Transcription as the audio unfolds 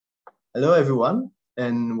Hello, everyone,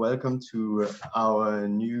 and welcome to our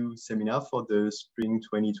new seminar for the Spring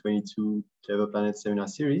 2022 Clever Planet Seminar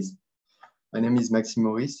Series. My name is Maxime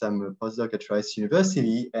Maurice. I'm a postdoc at Rice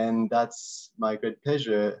University, and that's my great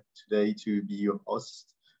pleasure today to be your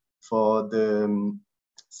host for the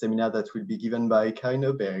seminar that will be given by Karin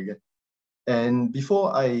Öberg. And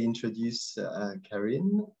before I introduce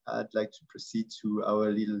Karin, I'd like to proceed to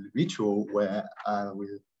our little ritual where I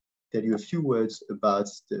will tell you a few words about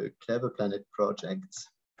the Clever Planet project.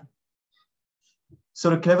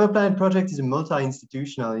 So the Clever Planet project is a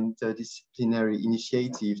multi-institutional interdisciplinary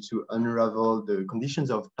initiative to unravel the conditions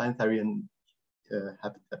of planetary and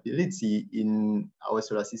habitability in our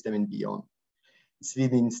solar system and beyond. Its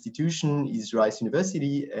leading institution is Rice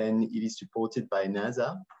University, and it is supported by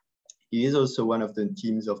NASA. It is also one of the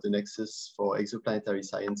teams of the Nexus for Exoplanetary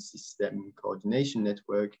Science System Coordination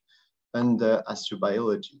Network under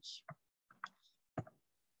astrobiology.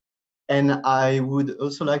 And I would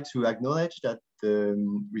also like to acknowledge that the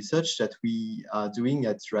research that we are doing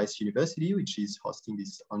at Rice University, which is hosting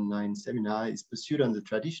this online seminar, is pursued on the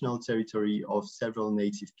traditional territory of several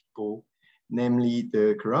native people, namely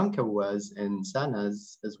the Karankawas and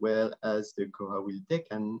Sanas, as well as the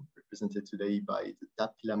Coahuiltecan, represented today by the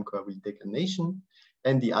Tapilam Coahuiltecan Nation,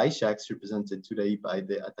 and the Aishaks, represented today by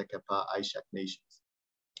the Atacapa Aishak Nations.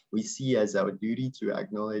 We see as our duty to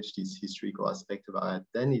acknowledge this historical aspect of our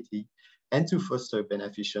identity and to foster a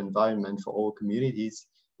beneficial environment for all communities,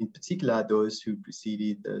 in particular those who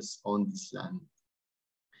preceded us on this land.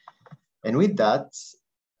 And with that,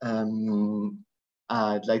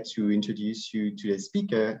 I'd like to introduce you to the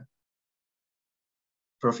speaker,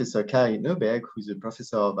 Professor Karin Öberg, who's a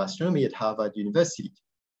professor of astronomy at Harvard University.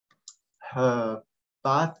 Her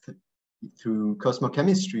path through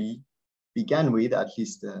cosmochemistry began with, at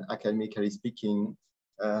least academically speaking,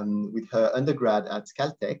 with her undergrad at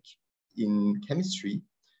Caltech in chemistry.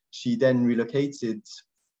 She then relocated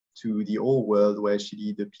to the old world, where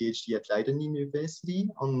she did a PhD at Leiden University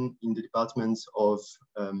in the department of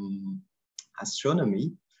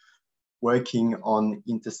astronomy, working on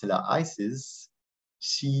interstellar ices.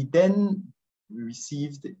 She then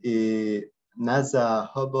received a NASA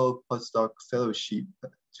Hubble postdoc fellowship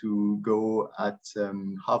to go at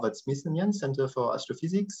Harvard-Smithonian Center for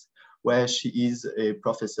Astrophysics, where she is a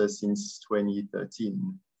professor since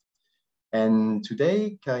 2013. And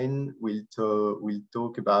today, Karin will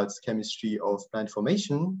talk about chemistry of planet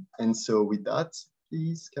formation. And so with that,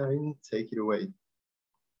 please, Karin, take it away.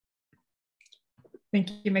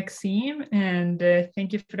 Thank you, Maxime, and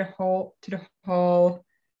thank you to the whole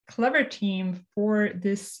Clever team for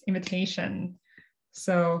this invitation.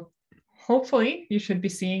 So hopefully you should be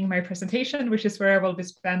seeing my presentation, which is where I will be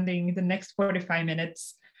spending the next 45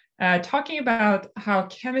 minutes talking about how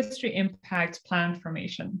chemistry impacts planet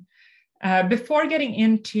formation. Before getting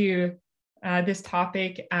into this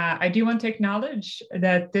topic, I do want to acknowledge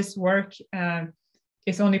that this work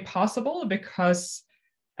is only possible because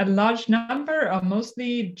a large number of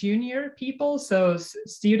mostly junior people, so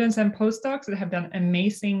students and postdocs that have done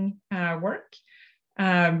amazing work,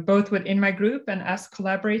 both within my group and as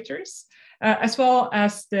collaborators, as well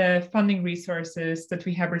as the funding resources that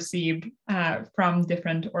we have received from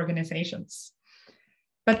different organizations.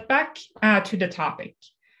 But back to the topic.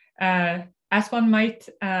 As one might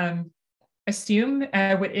assume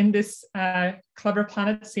within this Clever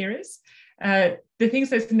Planet series, the things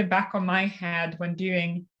that's in the back of my head when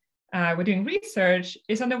doing research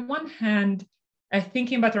is, on the one hand,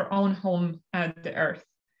 thinking about our own home, the Earth,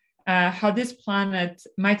 how this planet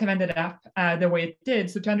might have ended up the way it did.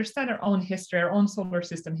 So to understand our own history, our own solar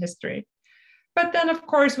system history. But then, of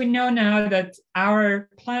course, we know now that our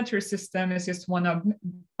planetary system is just one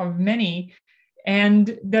of many,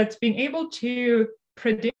 and that being able to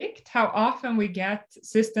predict how often we get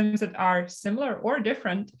systems that are similar or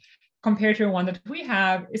different compared to one that we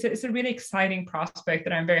have is a really exciting prospect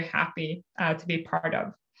that I'm very happy to be part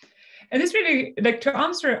of. And this really, to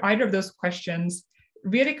answer either of those questions,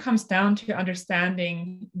 really comes down to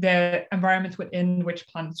understanding the environment within which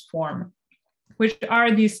planets form, which are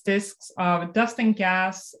these disks of dust and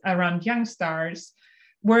gas around young stars,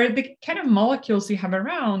 where the kind of molecules you have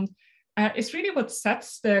around is really what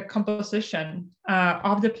sets the composition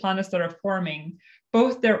of the planets that are forming,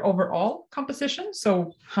 both their overall composition,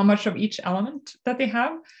 so how much of each element that they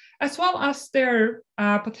have, as well as their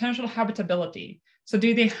potential habitability. So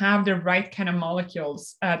do they have the right kind of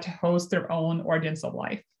molecules to host their own organs of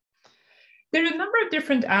life? There are a number of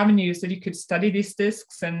different avenues that you could study these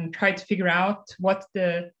disks and try to figure out what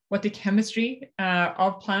the chemistry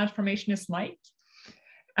of planet formation is like.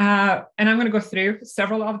 And I'm going to go through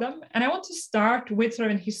several of them. And I want to start with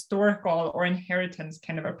sort of an historical or inheritance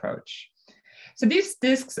kind of approach. So these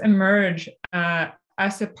disks emerge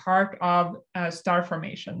as a part of star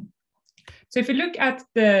formation. So if you look at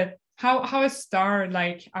how a star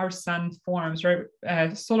like our sun forms, or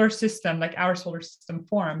a solar system like our solar system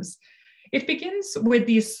forms, it begins with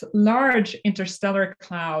these large interstellar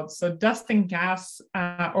clouds, so dust and gas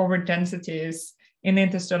over densities in the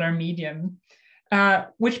interstellar medium,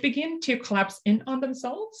 which begin to collapse in on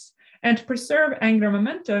themselves. And to preserve angular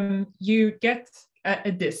momentum, you get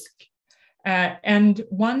a disk. And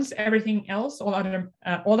once everything else, all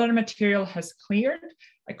other material has cleared,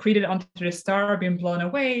 accreted onto the star, been blown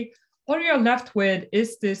away, all you're left with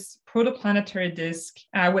is this protoplanetary disk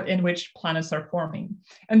within which planets are forming.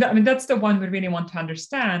 And that's the one we really want to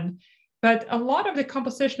understand. But a lot of the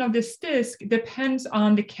composition of this disk depends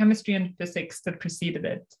on the chemistry and physics that preceded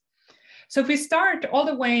it. So if we start all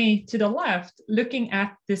the way to the left, looking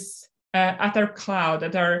at this, at our cloud,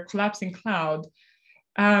 at our collapsing cloud,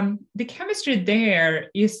 the chemistry there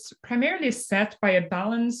is primarily set by a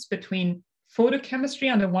balance between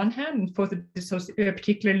photochemistry on the one hand, and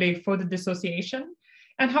particularly photodissociation,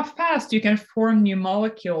 and how fast you can form new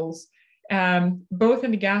molecules, both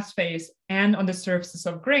in the gas phase and on the surfaces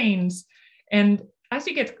of grains. And as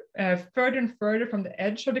you get further and further from the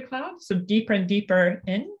edge of the cloud, so deeper and deeper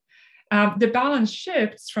in, the balance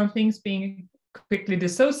shifts from things being quickly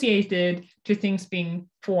dissociated to things being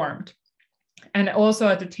formed. And also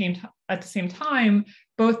at the same time,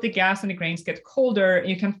 both the gas and the grains get colder, and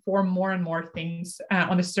you can form more and more things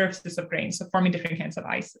on the surfaces of grains, so forming different kinds of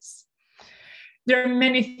ices. There are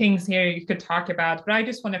many things here you could talk about, but I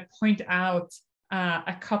just want to point out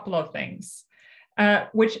a couple of things,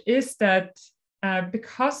 which is that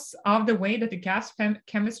because of the way that the gas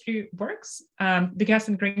chemistry works, the gas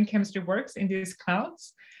and grain chemistry works in these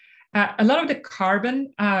clouds, a lot of the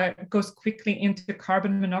carbon goes quickly into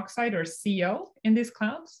carbon monoxide, or CO, in these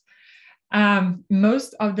clouds.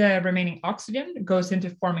 Most of the remaining oxygen goes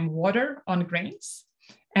into forming water on grains.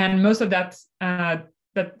 And most of that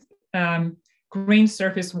grain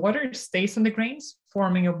surface water stays on the grains,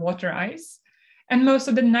 forming a water ice. And most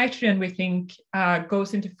of the nitrogen, we think,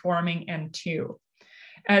 goes into forming N2.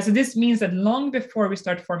 So this means that long before we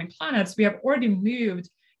start forming planets, we have already moved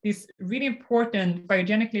these really important,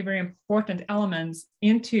 biogenically very important elements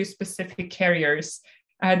into specific carriers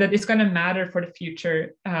that is going to matter for the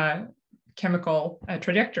future chemical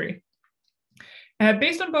trajectory.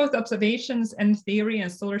 Based on both observations and theory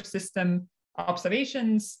and solar system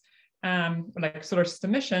observations, like solar system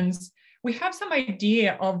missions, we have some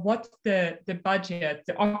idea of what the budget,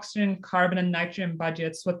 the oxygen, carbon, and nitrogen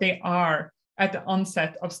budgets, what they are at the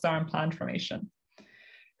onset of star and planet formation.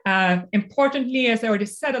 Importantly, as I already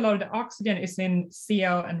said, a lot of the oxygen is in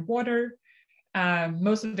CO and water.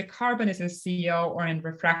 Most of the carbon is in CO or in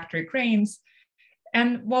refractory grains.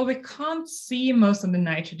 And while we can't see most of the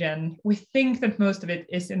nitrogen, we think that most of it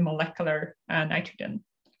is in molecular nitrogen.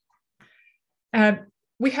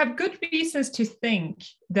 We have good reasons to think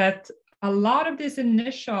that a lot of these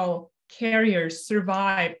initial carriers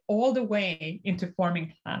survive all the way into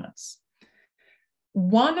forming planets.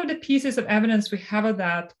 One of the pieces of evidence we have of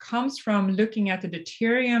that comes from looking at the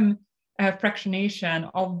deuterium fractionation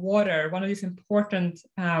of water, one of these important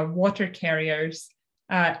water carriers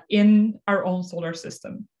in our own solar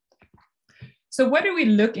system. So whether we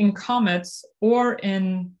look in comets or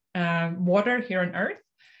in water here on Earth,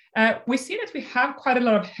 we see that we have quite a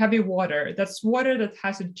lot of heavy water. That's water that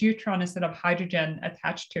has a deuteron instead of hydrogen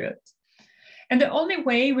attached to it. And the only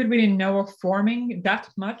way we really know of forming that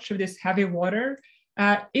much of this heavy water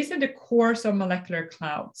is in the cores of molecular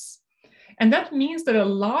clouds. And that means that a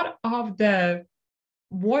lot of the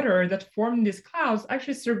water that formed in these clouds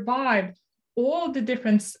actually survived all the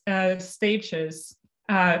different stages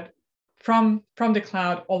from the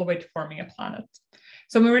cloud all the way to forming a planet.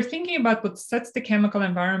 So when we're thinking about what sets the chemical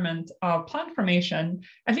environment of planet formation,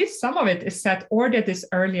 at least some of it is set already at this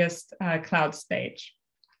earliest cloud stage.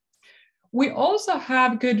 We also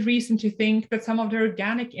have good reason to think that some of the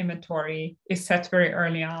organic inventory is set very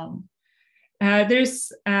early on.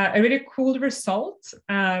 There's a really cool result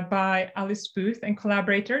by Alice Booth and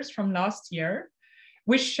collaborators from last year,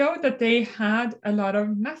 which showed that they had a lot of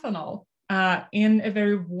methanol in a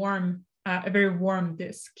very warm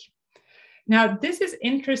disk. Now, this is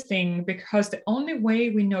interesting because the only way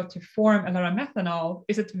we know to form a lot of methanol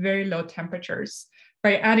is at very low temperatures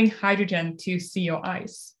by adding hydrogen to CO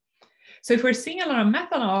ice. So if we're seeing a lot of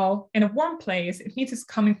methanol in a warm place, it means it's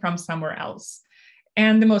coming from somewhere else.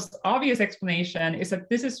 And the most obvious explanation is that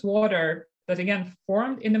this is water that again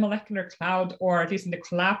formed in the molecular cloud, or at least in the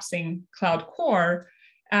collapsing cloud core,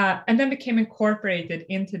 and then became incorporated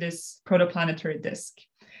into this protoplanetary disk.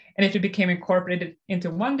 And if it became incorporated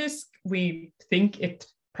into one disk, we think it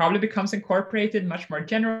probably becomes incorporated much more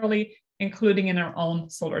generally, including in our own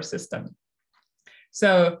solar system.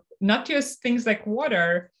 So not just things like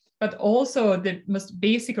water, but also the most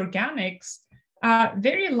basic organics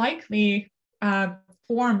very likely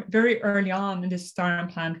form very early on in the star and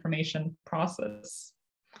planet formation process.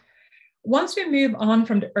 Once we move on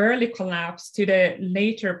from the early collapse to the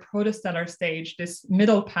later protostellar stage, this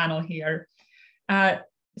middle panel here,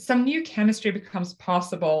 some new chemistry becomes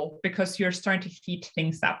possible because you're starting to heat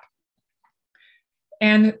things up.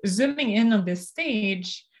 And zooming in on this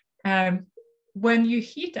stage, when you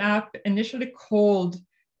heat up initially cold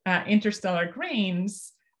interstellar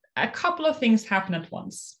grains, a couple of things happen at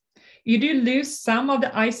once. You do lose some of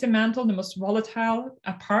the icy mantle, the most volatile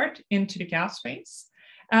part, into the gas phase,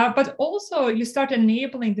 but also you start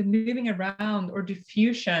enabling the moving around or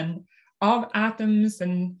diffusion of atoms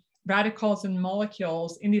and radicals and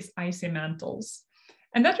molecules in these icy mantles.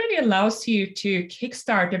 And that really allows you to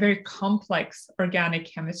kickstart a very complex organic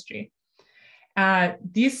chemistry.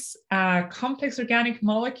 These complex organic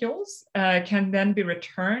molecules can then be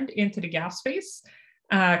returned into the gas phase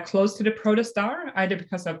close to the protostar, either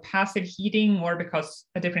because of passive heating or because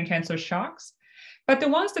of different kinds of shocks. But the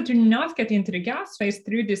ones that do not get into the gas phase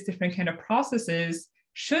through these different kind of processes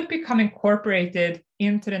should become incorporated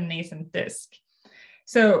into the nascent disk.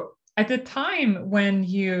 So at the time when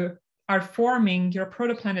you are forming your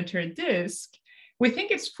protoplanetary disk, we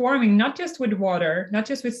think it's forming not just with water, not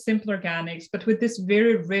just with simple organics, but with this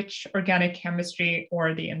very rich organic chemistry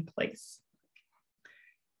already in place.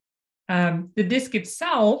 The disk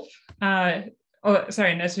itself, and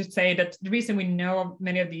I should say that the reason we know of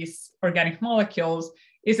many of these organic molecules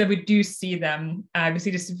is that we do see them. We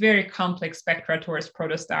see this very complex spectra towards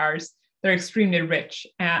protostars. They're extremely rich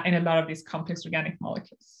in a lot of these complex organic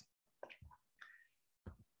molecules.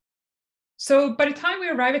 So by the time we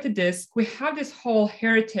arrive at the disk, we have this whole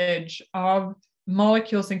heritage of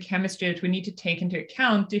molecules and chemistry that we need to take into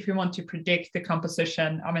account if we want to predict the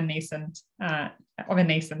composition of a nascent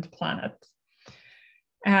planet.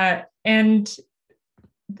 And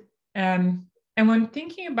when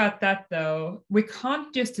thinking about that, though, we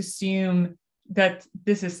can't just assume that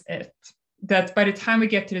this is it. That by the time we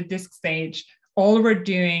get to the disk stage, all we're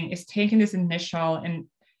doing is taking this initial and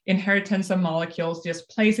inheritance of molecules, just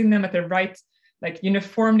placing them at the right, like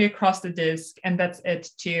uniformly across the disk, and that's it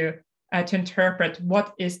to interpret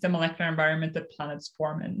what is the molecular environment that planets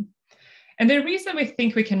form in. And the reason we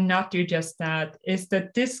think we cannot do just that is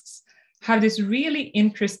that disks have this really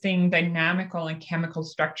interesting dynamical and chemical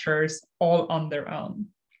structures all on their own.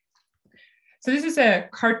 So this is a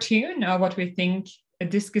cartoon of what we think a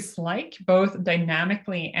disk is like, both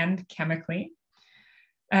dynamically and chemically.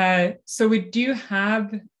 So we do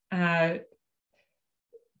have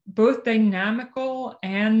both dynamical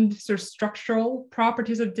and sort of structural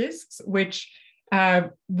properties of disks, which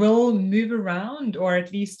will move around, or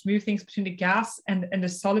at least move things between the gas and the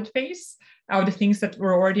solid phase, the things that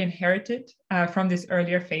were already inherited from these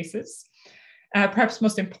earlier phases. Perhaps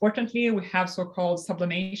most importantly, we have so-called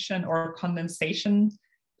sublimation or condensation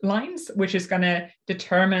lines, which is going to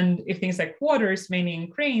determine if things like water is mainly in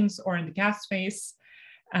grains or in the gas phase.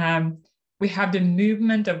 We have the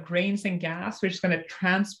movement of grains and gas, which is going to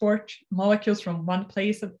transport molecules from one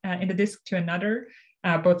place in the disk to another,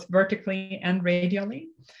 both vertically and radially.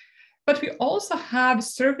 But we also have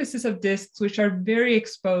surfaces of disks which are very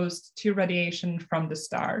exposed to radiation from the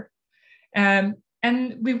star. And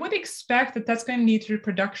we would expect that that's going to lead to the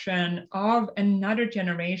production of another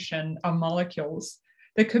generation of molecules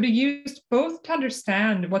that could be used both to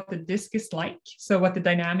understand what the disk is like, so what the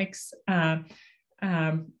dynamics and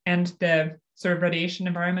the sort of radiation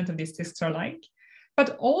environment of these disks are like,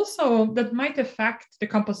 but also that might affect the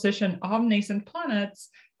composition of nascent planets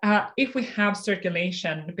if we have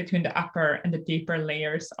circulation between the upper and the deeper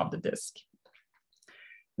layers of the disk.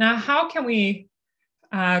 Now, how can we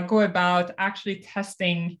go about actually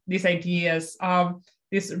testing these ideas of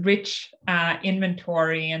this rich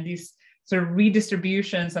inventory and these sort of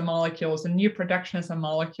redistributions of molecules and new productions of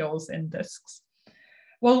molecules in disks?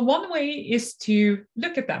 Well, one way is to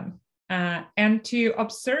look at them and to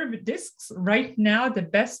observe disks. Right now, the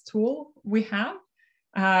best tool we have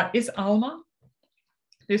is ALMA,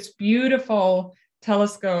 this beautiful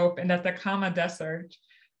telescope in the Atacama Desert,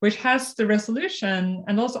 which has the resolution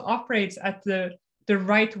and also operates at the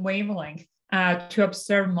right wavelength to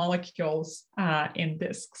observe molecules in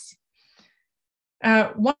disks.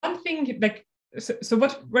 One thing, like so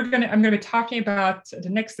what I'm going to be talking about the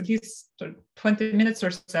next at least 20 minutes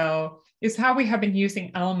or so is how we have been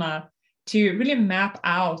using ALMA to really map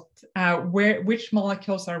out which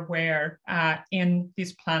molecules are where in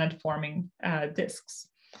these planet-forming disks.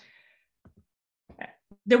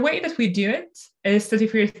 The way that we do it is that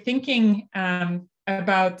if we're thinking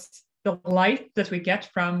about the light that we get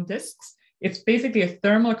from disks, it's basically a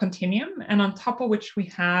thermal continuum, and on top of which we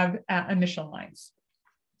have emission lines.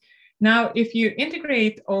 Now, if you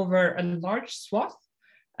integrate over a large swath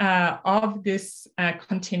of this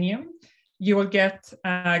continuum, you will get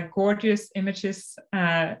gorgeous images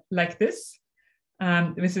like this.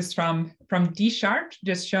 This is from D-Chart,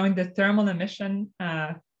 just showing the thermal emission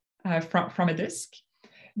from a disk.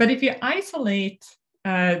 But if you isolate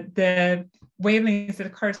the wavelengths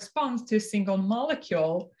that corresponds to a single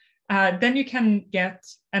molecule, then you can get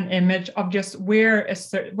an image of just where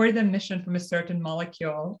the emission from a certain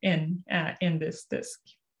molecule in this disk.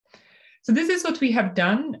 So this is what we have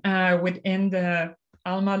done within the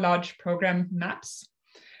ALMA large program maps.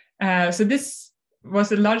 So this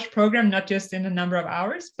was a large program, not just in the number of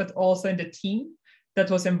hours, but also in the team that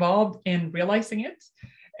was involved in realizing it.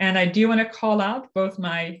 And I do want to call out both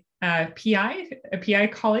my PI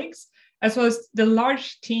colleagues, as well as the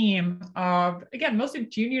large team of, again, mostly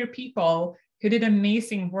junior people who did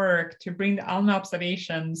amazing work to bring the ALMA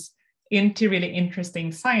observations into really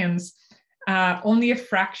interesting science, only a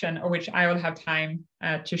fraction of which I will have time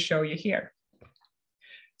to show you here.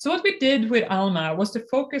 So what we did with ALMA was to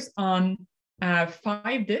focus on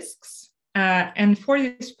 5 disks. And for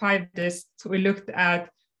these 5 disks, we looked at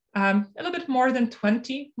a little bit more than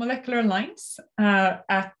 20 molecular lines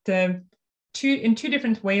in 2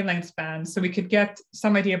 different wavelength bands, so we could get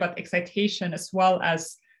some idea about excitation as well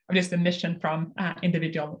as just emission from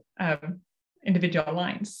individual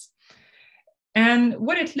lines. And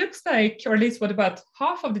what it looks like, or at least what about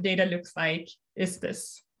half of the data looks like, is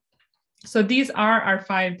this. So these are our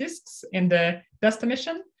 5 disks in the dust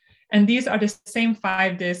emission, and these are the same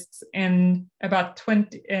 5 disks in about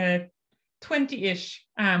 20-ish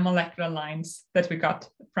molecular lines that we got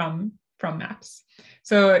from maps.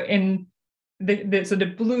 So in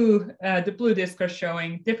the blue disks are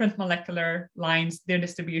showing different molecular lines, their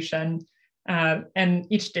distribution, and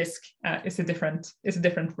each disk is a different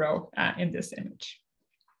row in this image.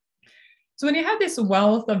 So when you have this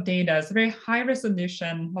wealth of data, it's very high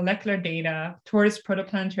resolution molecular data towards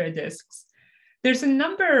protoplanetary disks, there's a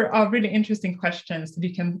number of really interesting questions that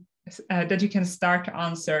you can start to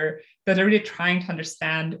answer that are really trying to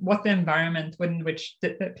understand what the environment in which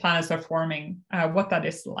the planets are forming, what that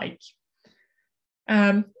is like.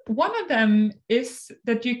 One of them is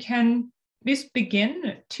that you can just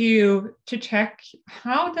begin to check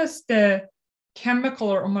how does the chemical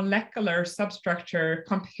or molecular substructure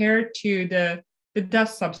compare to the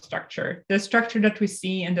dust substructure, the structure that we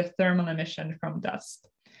see in the thermal emission from dust.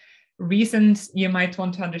 Reasons you might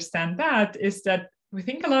want to understand that is that we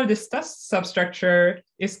think a lot of this dust substructure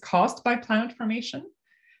is caused by planet formation,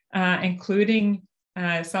 including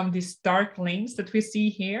some of these dark lanes that we see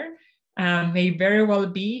here. May very well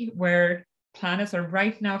be where planets are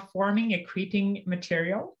right now forming, accreting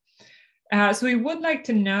material. So we would like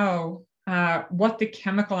to know what the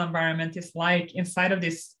chemical environment is like inside of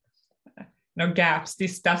these gaps,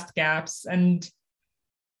 these dust gaps, and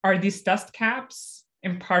are these dust caps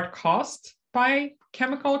in part caused by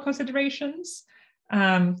chemical considerations?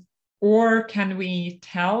 Or can we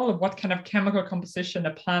tell what kind of chemical composition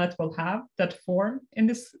a planet will have that form in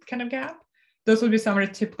this kind of gap? Those would be some of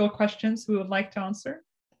the typical questions we would like to answer.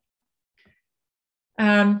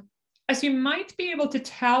 As you might be able to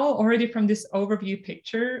tell already from this overview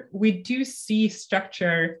picture, we do see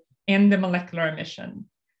structure in the molecular emission.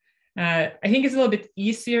 I think it's a little bit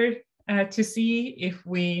easier to see if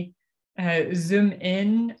we zoom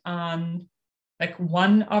in on like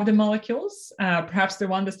one of the molecules, perhaps the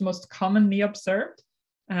one that's the most commonly observed,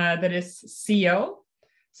 that is CO.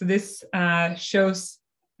 So this shows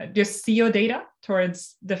just CO data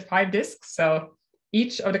towards the 5 disks. So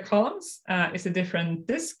each of the columns is a different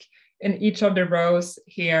disk, and each of the rows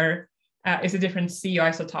here is a different CO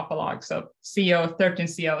isotopolog. So CO,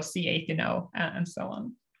 13CO, C18O, and so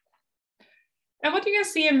on. And what you can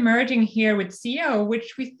see emerging here with CO,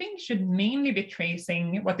 which we think should mainly be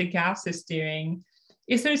tracing what the gas is doing,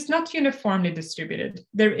 is that it's not uniformly distributed.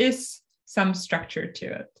 There is some structure to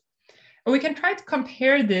it. And we can try to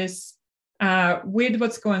compare this with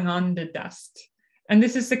what's going on in the dust. And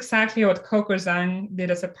this is exactly what Coco Zhang did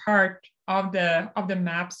as a part of the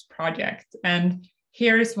MAPS project. And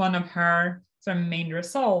here's one of her main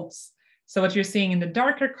results. So what you're seeing in the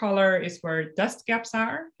darker color is where dust gaps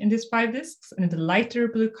are in these 5 disks, and the lighter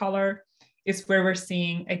blue color is where we're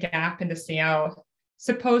seeing a gap in the CO,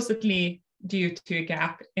 supposedly due to a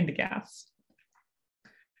gap in the gas.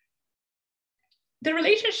 The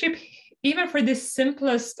relationship, even for the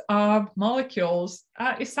simplest of molecules,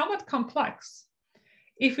 is somewhat complex.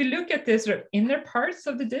 If we look at the sort of inner parts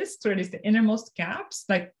of the disk, or at least the innermost gaps,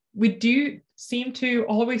 like we do seem to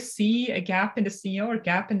always see a gap in the CO or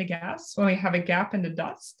gap in the gas when we have a gap in the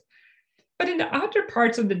dust. But in the outer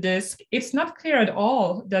parts of the disk, it's not clear at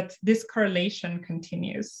all that this correlation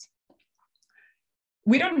continues.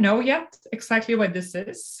 We don't know yet exactly what this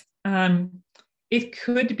is. It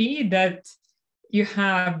could be that you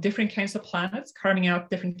have different kinds of planets carving out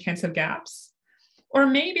different kinds of gaps. Or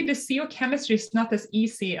maybe the geochemistry is not as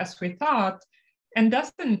easy as we thought and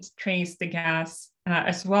doesn't trace the gas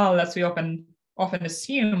as well as we often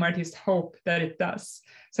assume, or at least hope that it does.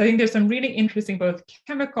 So I think there's some really interesting both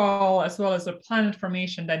chemical as well as the planet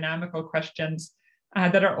formation dynamical questions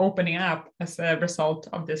that are opening up as a result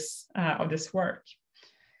of this work.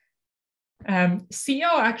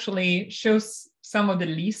 CO actually shows some of the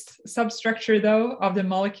least substructure, though, of the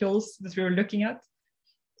molecules that we were looking at.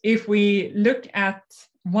 If we look at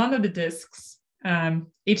one of the disks,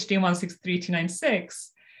 HD163296,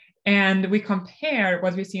 and we compare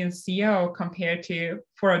what we see in CO compared to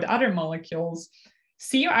 4 of the other molecules,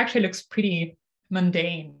 CO actually looks pretty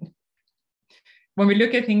mundane. When we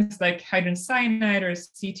look at things like hydrogen cyanide or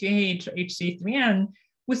C2H or HC3N,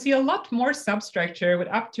 we see a lot more substructure with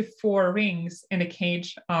up to 4 rings in the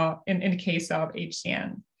case of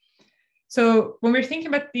HCN. So when we're thinking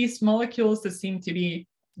about these molecules that seem to be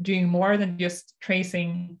doing more than just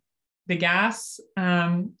tracing the gas,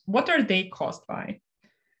 what are they caused by?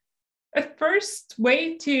 A first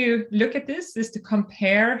way to look at this is to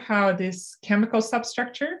compare how this chemical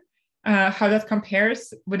substructure, how that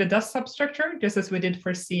compares with the dust substructure, just as we did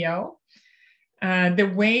for CO.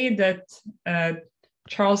 The way that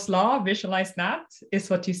Charles Law visualized that is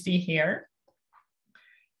what you see here.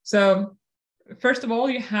 So first of all,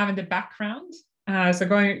 you have in the background,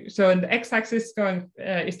 so in the x-axis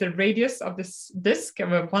is the radius of this disk,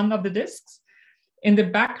 of one of the disks. In the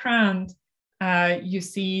background, you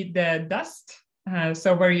see the dust.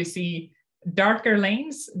 So where you see darker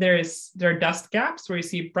lanes, there are dust gaps. Where you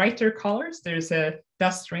see brighter colors, there's a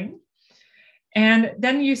dust ring. And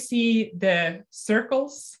then you see the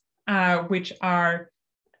circles, which are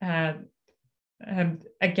a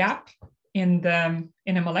gap in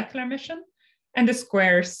a molecular emission, and the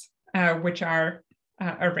squares, which are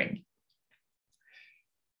a ring.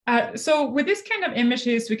 So with this kind of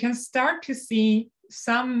images, we can start to see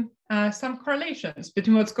some correlations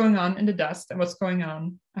between what's going on in the dust and what's going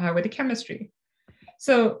on with the chemistry.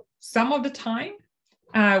 So some of the time,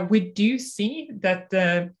 we do see that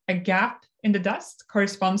a gap in the dust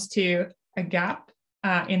corresponds to a gap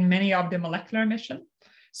in many of the molecular emission.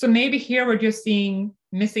 So maybe here we're just seeing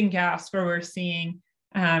missing gas where we're seeing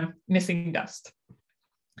missing dust,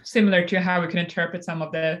 similar to how we can interpret some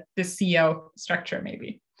of the CO structure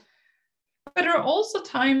maybe. But there are also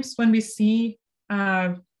times when we see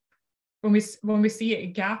when we see a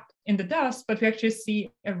gap in the dust, but we actually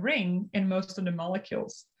see a ring in most of the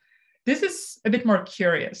molecules. This is a bit more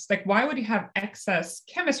curious. Like, why would you have excess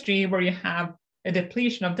chemistry where you have a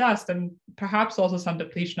depletion of dust and perhaps also some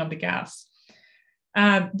depletion of the gas?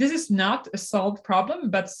 This is not a solved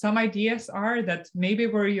problem, but some ideas are that maybe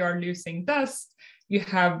where you are losing dust, you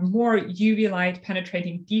have more UV light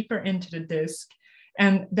penetrating deeper into the disk.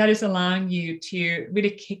 And that is allowing you to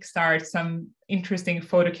really kickstart some interesting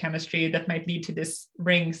photochemistry that might lead to these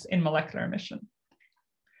rings in molecular emission.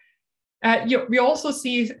 We also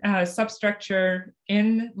see substructure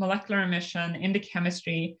in molecular emission in the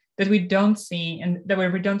chemistry that we don't see, and that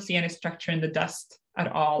we don't see any structure in the dust at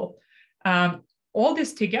all. All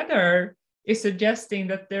this together is suggesting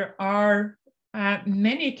that there are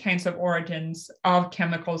many kinds of origins of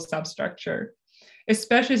chemical substructure,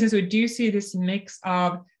 especially since we do see this mix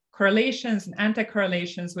of correlations and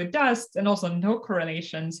anti-correlations with dust, and also no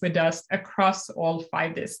correlations with dust across all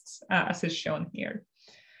 5 disks, as is shown here.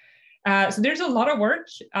 So there's a lot of work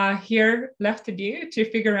here left to do to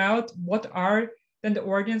figure out what are then the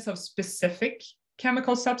origins of specific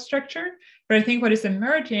chemical substructure. But I think what is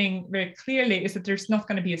emerging very clearly is that there's not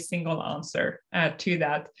going to be a single answer to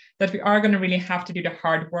that we are going to really have to do the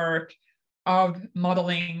hard work of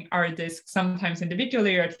modeling our disk, sometimes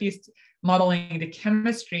individually, or at least modeling the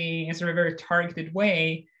chemistry in sort of a very targeted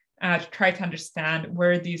way to try to understand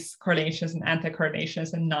where these correlations and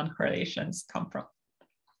anti-correlations and non-correlations come from.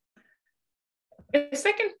 The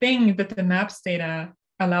second thing that the MAPS data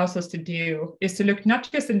allows us to do is to look not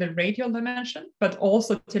just in the radial dimension, but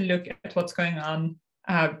also to look at what's going on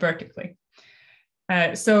vertically.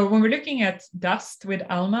 So when we're looking at dust with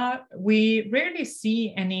ALMA, we rarely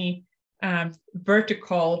see any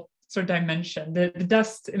vertical sort of dimension. The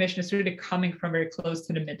dust emission is really coming from very close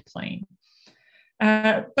to the midplane.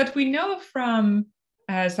 But we know from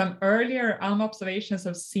some earlier ALMA observations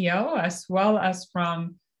of CO, as well as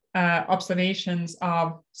from observations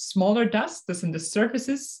of smaller dust that's in the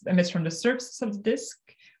surfaces, emits from the surfaces of the disk,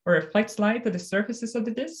 or reflects light at the surfaces of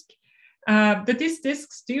the disk, that these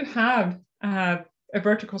disks do have a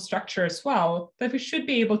vertical structure as well that we should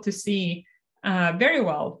be able to see very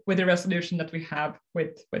well with the resolution that we have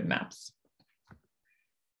with maps.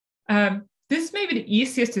 This may be the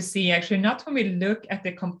easiest to see, actually, not when we look at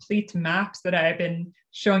the complete maps that I've been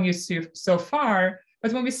showing you so far,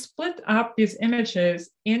 but when we split up these images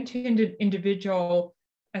into individual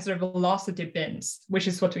sort of velocity bins, which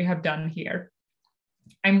is what we have done here.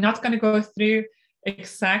 I'm not going to go through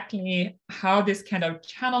exactly how this kind of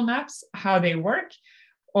channel maps, how they work.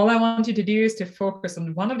 All I want you to do is to focus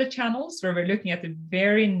on one of the channels where we're looking at the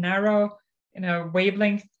very narrow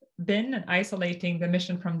wavelength bin and isolating the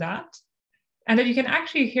emission from that. And then you can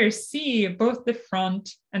actually here see both the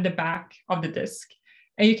front and the back of the disk.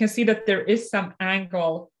 And you can see that there is some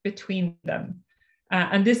angle between them.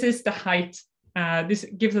 And this is the height. This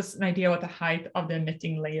gives us an idea what the height of the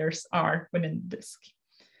emitting layers are within the disk.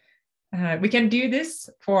 We can do this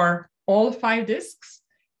for all 5 disks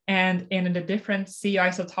and in the different CO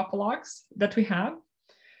isotopologues that we have.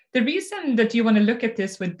 The reason that you want to look at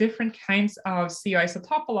this with different kinds of CO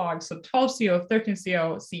isotopologues, so 12CO,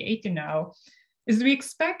 13CO, C18O, is we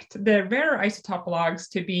expect the rarer isotopologues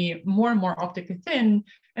to be more and more optically thin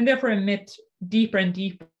and therefore emit deeper and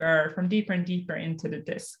deeper, from deeper and deeper into the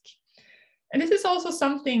disk. And this is also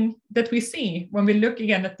something that we see when we look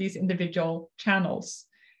again at these individual channels.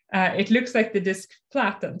 It looks like the disk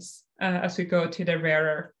flattens as we go to the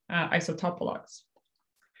rarer isotopologues.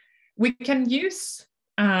 We can use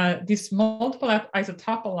these multiple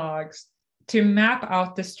isotopologues to map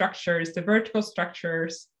out the structures, the vertical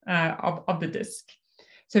structures of the disk.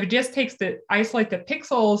 So it just takes isolate the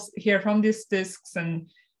pixels here from these disks and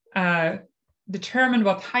determine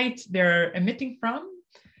what height they're emitting from.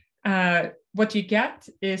 What you get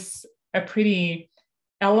is a pretty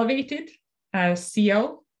elevated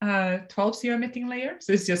CO, 12CO emitting layer.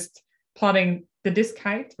 So it's just plotting the disk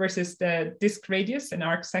height versus the disk radius in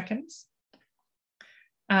arc seconds.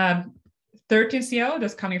 13CO,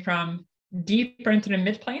 that's coming from deeper into the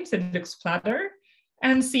midplane, so it looks flatter.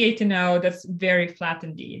 And C18O, that's very flat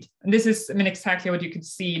indeed. And this is, exactly what you could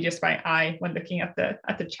see just by eye when looking at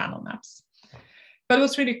the channel maps. But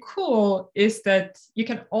what's really cool is that you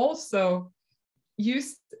can also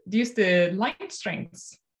use the line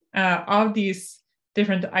strengths of these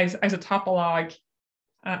different isotopologues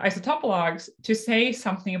to say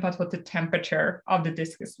something about what the temperature of the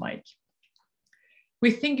disk is like. We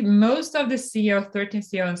think most of the CO,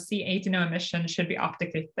 13CO, and C18O emission should be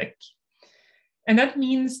optically thick. And that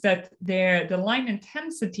means that the line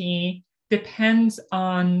intensity depends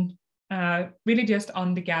on really just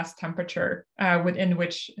on the gas temperature within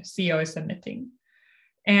which CO is emitting.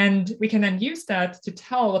 And we can then use that to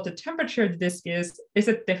tell what the temperature of the disk is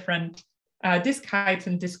at different disk heights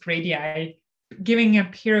and disk radii, giving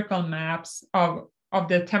empirical maps of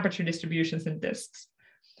the temperature distributions in disks,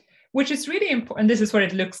 which is really important. This is what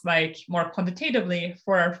it looks like more quantitatively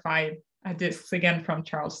for our 5 disks, again, from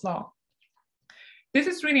Charles' law. This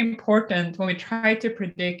is really important when we try to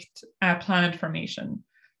predict planet formation,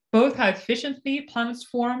 both how efficiently planets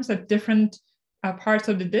form at different parts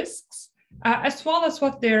of the disks, as well as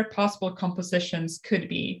what their possible compositions could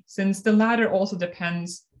be, since the latter also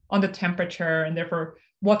depends on the temperature and therefore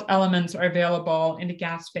what elements are available in the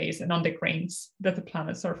gas phase and on the grains that the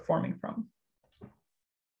planets are forming from.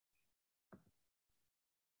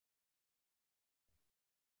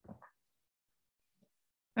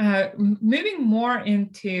 Moving more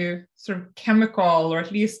into sort of chemical or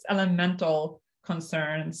at least elemental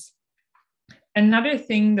concerns, another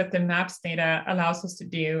thing that the MAPS data allows us to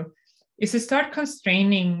do is to start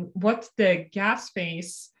constraining what the gas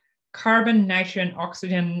phase carbon, nitrogen,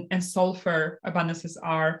 oxygen, and sulfur abundances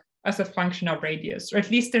are as a function of radius, or at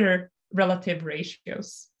least their relative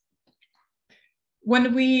ratios.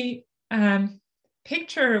 When we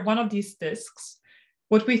picture one of these disks,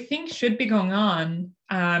 what we think should be going on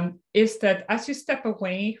is that as you step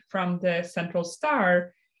away from the central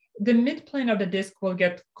star, the midplane of the disk will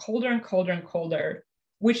get colder and colder and colder,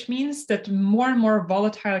 which means that more and more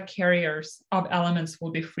volatile carriers of elements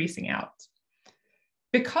will be freezing out.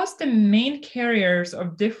 because the main carriers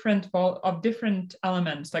of different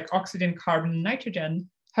elements like oxygen, carbon, and nitrogen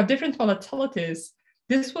have different volatilities,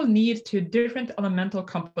 this will lead to different elemental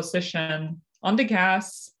composition on the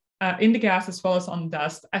gas, in the gas as well as on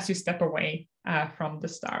dust as you step away from the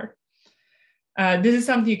star. This is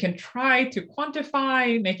something you can try to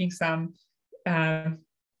quantify, making some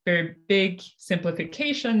very big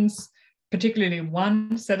simplifications. Particularly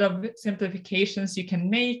one set of simplifications you can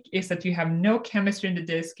make is that you have no chemistry in the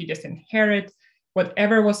disk, you just inherit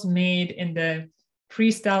whatever was made in the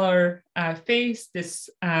pre-stellar phase, this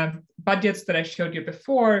budgets that I showed you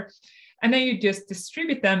before, and then you just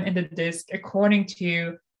distribute them in the disk according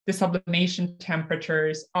to the sublimation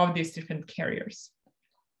temperatures of these different carriers.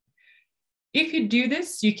 If you do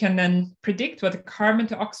this, you can then predict what the carbon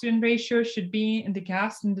to oxygen ratio should be in the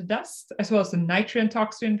gas and the dust, as well as the nitrogen to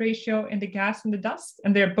oxygen ratio in the gas and the dust.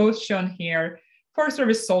 And they're both shown here for sort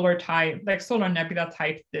of a solar type, like solar nebula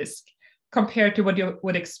type disk, compared to what you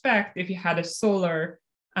would expect if you had a solar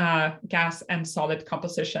gas and solid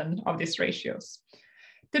composition of these ratios.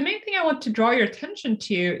 The main thing I want to draw your attention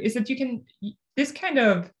to is that you can, this kind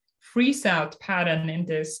of freeze out pattern in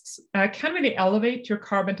disks can really elevate your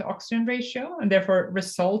carbon to oxygen ratio and therefore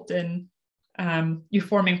result in you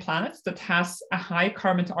forming planets that has a high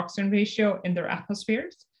carbon to oxygen ratio in their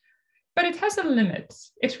atmospheres. But it has a limit.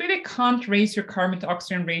 It really can't raise your carbon to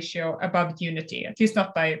oxygen ratio above unity, at least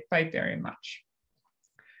not by very much.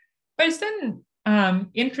 But it's then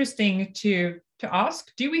interesting to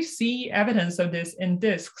ask, do we see evidence of this in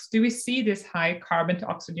disks? Do we see this high carbon to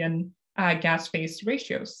oxygen gas phase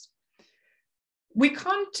ratios? We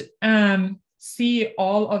can't see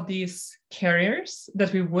all of these carriers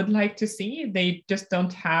that we would like to see. They just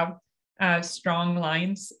don't have strong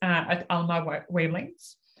lines at ALMA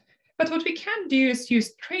wavelengths. But what we can do is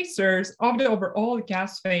use tracers of the overall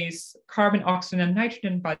gas phase carbon, oxygen, and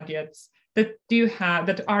nitrogen budgets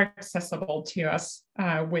that are accessible to us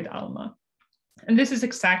with ALMA. And this is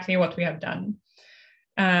exactly what we have done.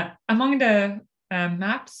 Among the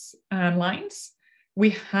maps lines, we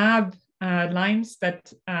have lines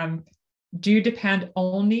that do depend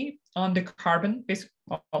only on the carbon.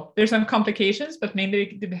 Well, there's some complications, but mainly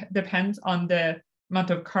it depends on the amount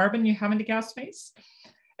of carbon you have in the gas phase,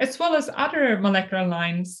 as well as other molecular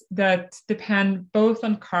lines that depend both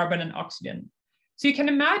on carbon and oxygen. So you can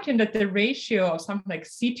imagine that the ratio of something like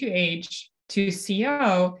C2H to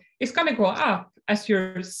CO is going to go up as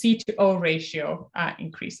your C2O ratio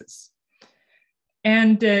increases.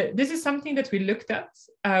 And this is something that we looked at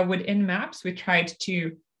within maps. We tried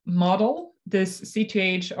to model this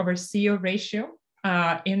C2H over CO ratio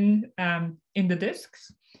in the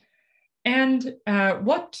disks. And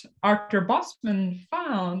what Arthur Bosman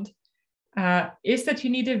found is that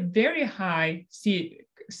you need a very high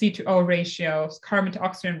C2O ratio, carbon to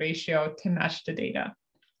oxygen ratio, to match the data.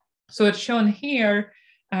 So it's shown here.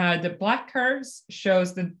 The black curves show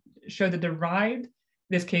the derived,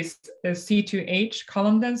 in this case, the C2H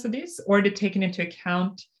column densities, or they're taken into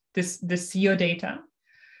account the CO data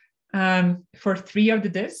for 3 of the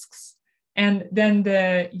disks. And then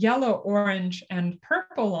the yellow, orange, and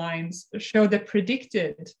purple lines show the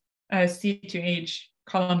predicted C2H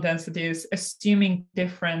column densities, assuming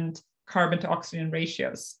different carbon to oxygen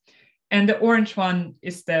ratios. And the orange one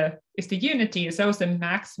is the unity, so that was the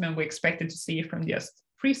maximum we expected to see from just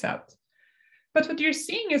freeze out. But what you're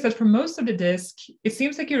seeing is that for most of the disk, it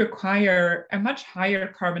seems like you require a much higher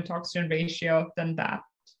carbon to oxygen ratio than that.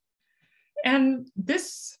 And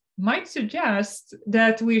this might suggest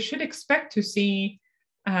that we should expect to see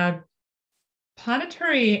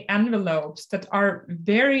planetary envelopes that are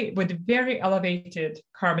with very elevated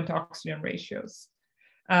carbon to oxygen ratios.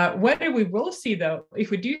 Whether we will see though, if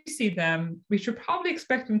we do see them, we should probably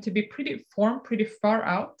expect them to be formed pretty far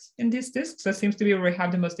out in these disks. That seems to be where we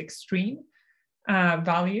have the most extreme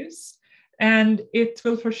values. And it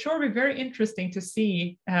will for sure be very interesting to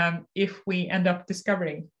see if we end up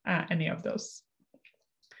discovering any of those.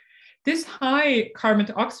 This high carbon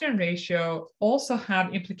to oxygen ratio also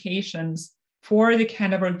have implications for the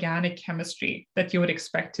kind of organic chemistry that you would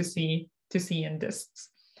expect to see in disks.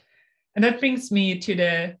 And that brings me to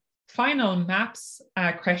the final maps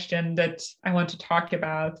question that I want to talk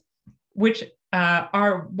about, which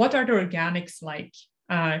what are the organics like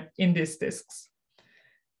in these disks?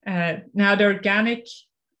 Now, the organic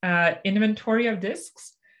inventory of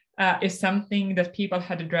disks is something that people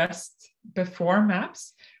had addressed before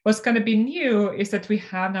maps. What's going to be new is that we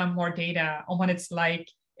have now more data on what it's like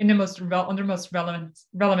in the most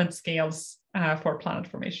relevant scales for planet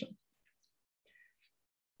formation.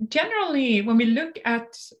 Generally, when we look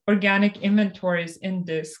at organic inventories in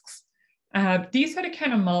disks, These are the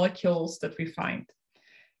kind of molecules that we find.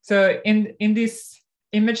 So in these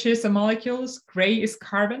images of molecules, gray is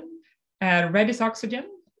carbon, red is oxygen,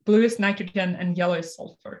 blue is nitrogen, and yellow is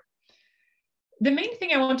sulfur. The main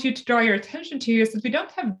thing I want you to draw your attention to is that we don't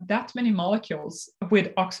have that many molecules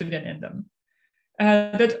with oxygen in them.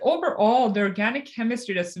 That overall, the organic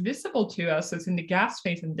chemistry that's visible to us is in the gas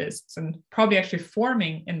phase in disks and probably actually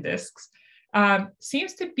forming in disks,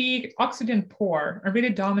 seems to be oxygen poor and really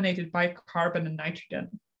dominated by carbon and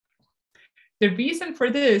nitrogen. The reason for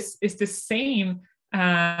this is the same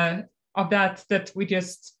of that we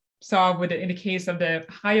just saw in the case of the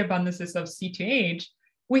high abundances of C2H.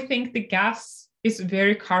 We think the gas is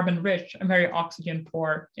very carbon rich and very oxygen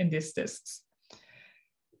poor in these disks.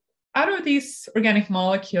 Out of these organic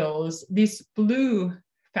molecules, this blue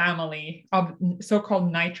family of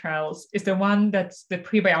so-called nitriles is the one that's the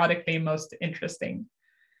prebiotically most interesting.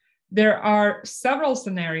 There are several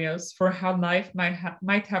scenarios for how life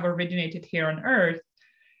might have originated here on Earth,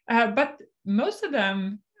 but most of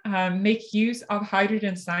them make use of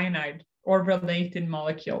hydrogen cyanide or related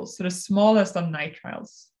molecules, so the smallest of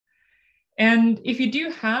nitriles. And if you do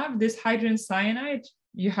have this hydrogen cyanide,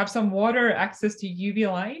 you have some water, access to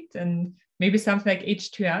UV light, and maybe something like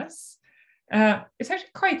H2S, it's actually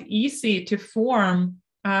quite easy to form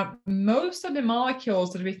most of the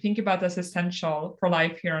molecules that we think about as essential for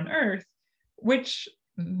life here on Earth, which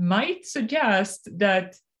might suggest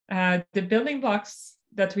that the building blocks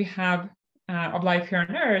that we have of life here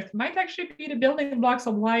on Earth might actually be the building blocks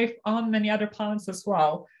of life on many other planets as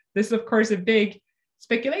well. This is, of course, a big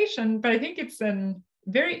speculation, but I think it's a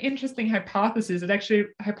very interesting hypothesis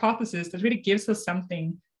that really gives us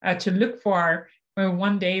something to look for when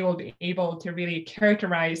one day we'll be able to really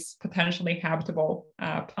characterize potentially habitable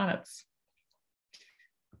planets.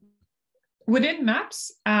 Within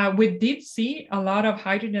MAPS, we did see a lot of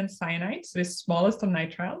hydrogen cyanide, so the smallest of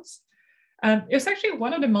nitriles. It was actually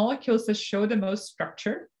one of the molecules that showed the most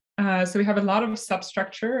structure. So we have a lot of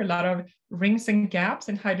substructure, a lot of rings and gaps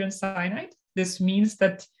in hydrogen cyanide. This means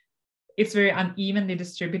that it's very unevenly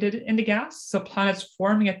distributed in the gas. So planets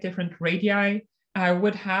forming at different radii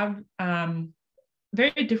would have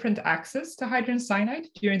very different access to hydrogen cyanide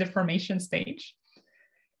during the formation stage.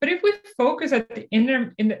 But if we focus at the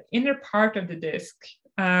inner part of the disk,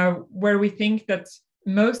 where we think that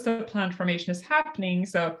most of the planet formation is happening,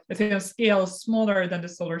 so let's say on a scale smaller than the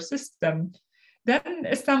solar system, then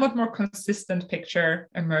a somewhat more consistent picture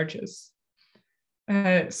emerges.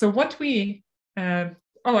 So what we,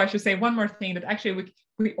 I should say one more thing, that actually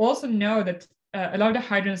we also know that a lot of the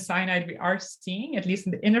hydrogen cyanide we are seeing, at least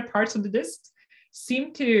in the inner parts of the disk,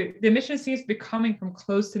 the emission seems to be coming from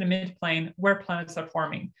close to the midplane where planets are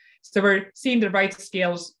forming. So we're seeing the right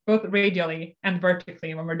scales both radially and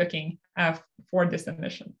vertically when we're looking for this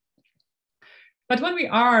emission. But when we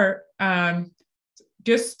are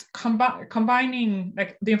just combining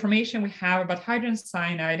like the information we have about hydrogen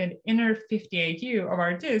cyanide and inner 50 AU of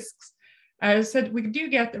our disks, as I said, we do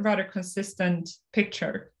get a rather consistent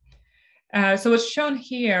picture. So what's shown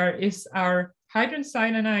here is our hydrogen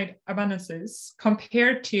cyanide abundances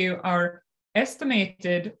compared to our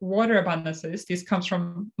estimated water abundances. This comes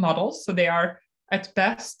from models, so they are at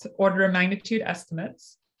best order of magnitude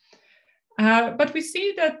estimates. But we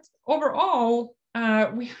see that overall,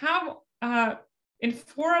 we have in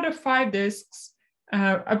 4 out of 5 disks,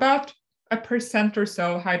 about 1% or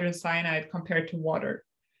so hydrogen cyanide compared to water.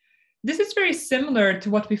 This is very similar to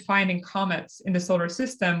what we find in comets in the solar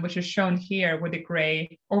system, which is shown here with the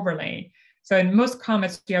gray overlay. So in most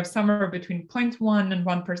comets, you have somewhere between 0.1 and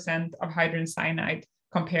 1% of hydrogen cyanide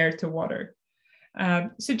compared to water,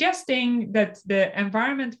 suggesting that the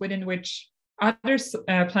environment within which other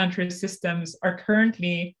planetary systems are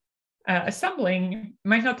currently assembling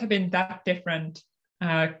might not have been that different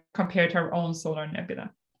compared to our own solar nebula.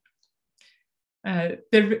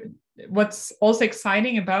 What's also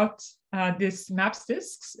exciting about this MAPS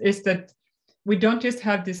disks is that we don't just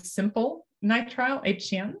have this simple nitrile,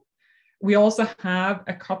 HCN. We also have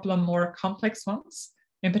a couple of more complex ones,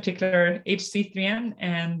 in particular HC3N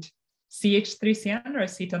and CH3CN, or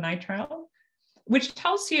acetonitrile, which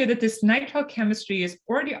tells you that this nitrile chemistry is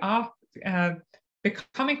already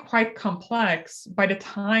becoming quite complex by the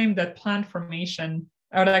time that planet formation,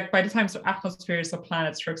 or like by the time so atmospheres of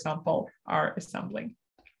planets, for example, are assembling.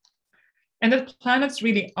 And that planets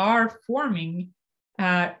really are forming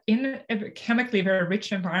in a chemically very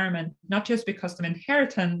rich environment, not just because of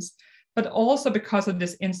inheritance, but also because of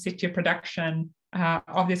this in situ production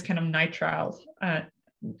of this kind of nitriles,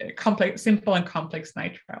 simple and complex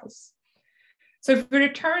nitriles. So if we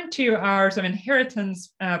return to our sort of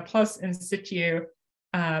inheritance plus in situ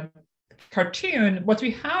cartoon, what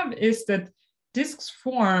we have is that disks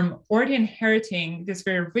form already inheriting this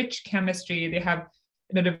very rich chemistry. They have,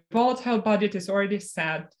 the volatile budget is already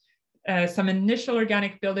set. Some initial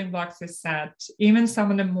organic building blocks is set. Even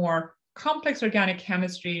some of the more complex organic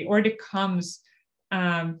chemistry already comes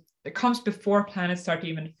before planets start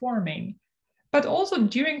even forming. But also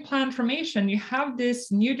during planet formation, you have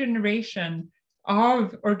this new generation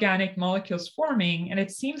of organic molecules forming, and it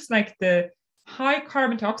seems like the high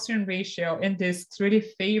carbon to oxygen ratio in disks really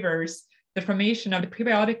favors the formation of the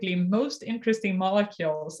prebiotically most interesting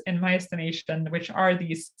molecules, in my estimation, which are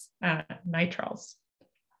these nitriles.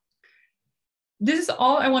 This is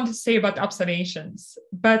all I want to say about the observations,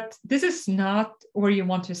 but this is not where you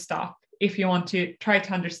want to stop if you want to try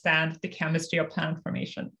to understand the chemistry of planet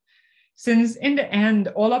formation. Since in the end,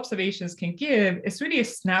 all observations can give is really a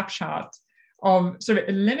snapshot of, sort of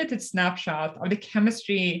a limited snapshot of the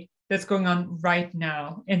chemistry that's going on right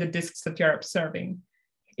now in the disks that you're observing.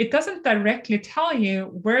 It doesn't directly tell you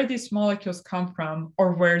where these molecules come from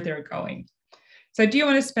or where they're going. So I do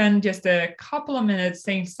want to spend just a couple of minutes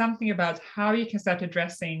saying something about how you can start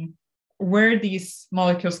addressing where these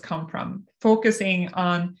molecules come from, focusing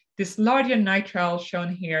on this larger nitrile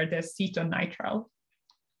shown here, the acetonitrile.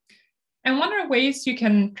 And one of the ways you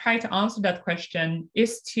can try to answer that question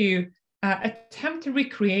is to attempt to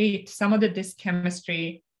recreate some of the disk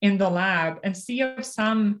chemistry in the lab and see if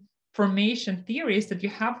some formation theories that you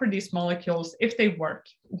have for these molecules, if they work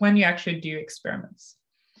when you actually do experiments.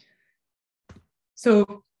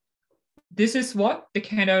 So this is what the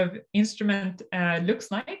kind of instrument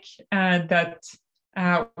looks like that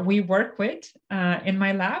we work with in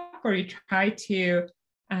my lab, where we try to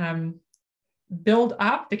build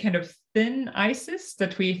up the kind of thin ices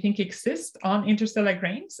that we think exist on interstellar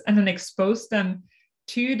grains and then expose them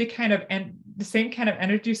to the kind of the same kind of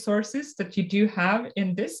energy sources that you do have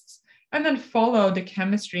in disks, and then follow the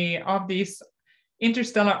chemistry of these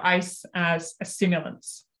interstellar ice as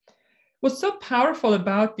simulants. What's so powerful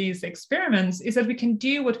about these experiments is that we can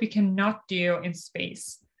do what we cannot do in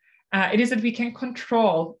space. It is that we can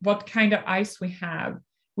control what kind of ice we have.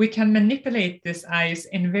 We can manipulate this ice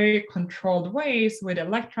in very controlled ways with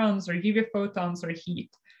electrons or UV photons or heat.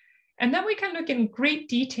 And then we can look in great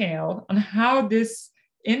detail on how this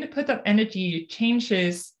input of energy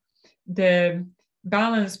changes the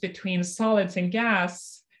balance between solids and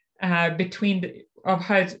gas, how it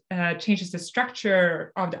changes the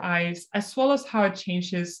structure of the ice, as well as how it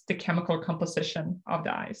changes the chemical composition of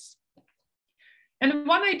the ice. And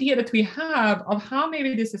one idea that we have of how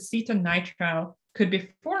maybe this acetonitrile could be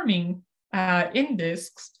forming in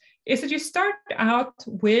disks is that you start out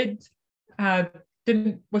with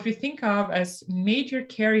what we think of as major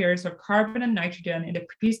carriers of carbon and nitrogen in the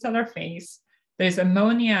prestellar phase. There's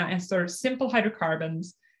ammonia and sort of simple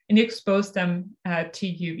hydrocarbons, and you expose them to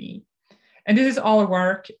UV. And this is all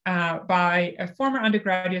work by a former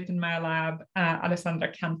undergraduate in my lab,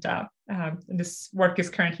 Alessandra Canta. This work is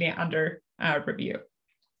currently under review.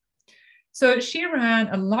 So she ran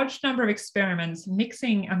a large number of experiments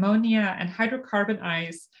mixing ammonia and hydrocarbon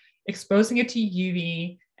ice, exposing it to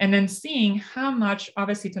UV, and then seeing how much of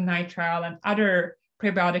acetonitrile and other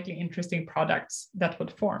prebiotically interesting products that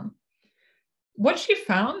would form. What she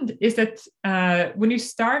found is that when you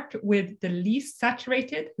start with the least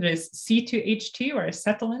saturated, that is C2H2 or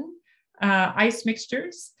acetylene ice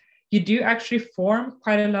mixtures, you do actually form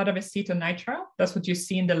quite a lot of acetonitrile. That's what you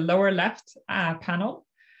see in the lower left panel.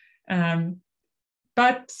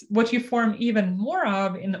 But what you form even more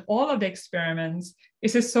of in all of the experiments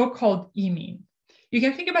is a so-called imine. You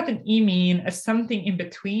can think about an imine as something in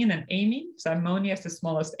between an amine. So ammonia is the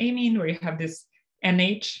smallest amine, where you have this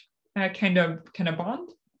NH kind of bond,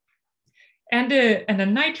 and a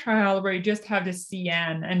nitrile where you just have the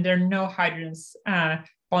CN and there are no hydrogens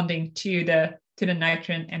bonding to the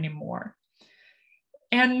nitrogen anymore.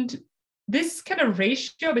 And this kind of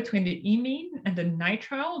ratio between the imine and the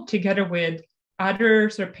nitrile, together with other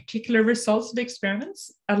sort of particular results of the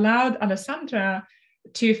experiments, allowed Alessandra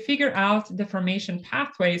to figure out the formation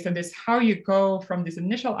pathways, that is how you go from these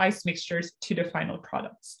initial ice mixtures to the final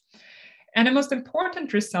products. And the most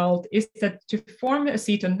important result is that to form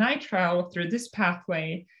acetonitrile through this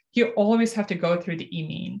pathway, you always have to go through the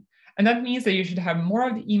imine. And that means that you should have more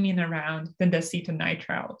of the imine around than the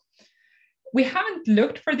acetonitrile. We haven't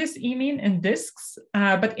looked for this imine in disks,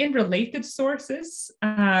 but in related sources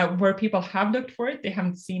where people have looked for it, they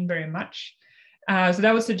haven't seen very much. So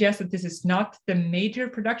that would suggest that this is not the major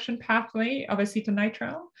production pathway of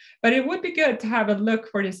acetonitrile, but it would be good to have a look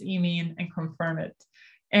for this imine and confirm it.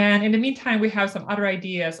 And in the meantime, we have some other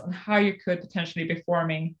ideas on how you could potentially be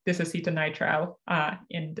forming this acetonitrile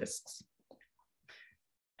in disks.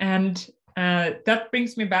 And that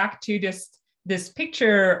brings me back to this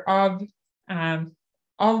picture of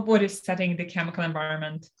what is setting the chemical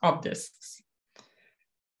environment of disks.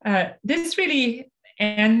 This really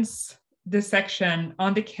ends the section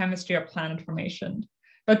on the chemistry of planet formation.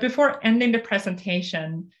 But before ending the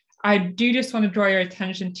presentation, I do just want to draw your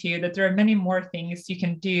attention to that there are many more things you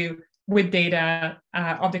can do with data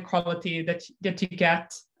of the quality that you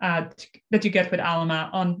get with ALMA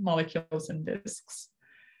on molecules and disks.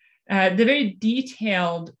 The very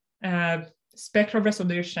detailed spectral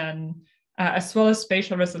resolution, as well as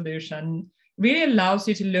spatial resolution, really allows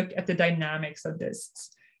you to look at the dynamics of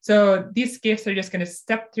disks. So these GIFs are just going to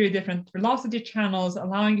step through different velocity channels,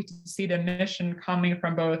 allowing you to see the emission coming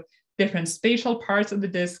from both different spatial parts of the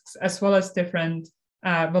disks, as well as different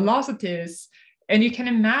velocities. And you can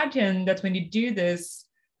imagine that when you do this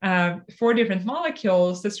for different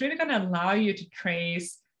molecules, that's really going to allow you to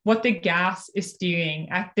trace what the gas is doing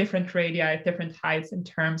at different radii, at different heights in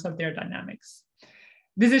terms of their dynamics.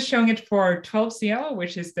 This is showing it for 12CO,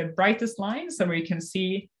 which is the brightest line, so where you can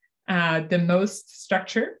see the most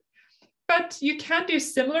structure. But you can do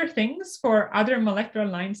similar things for other molecular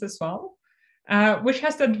lines as well, which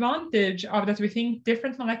has the advantage of that we think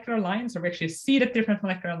different molecular lines, or we actually see that different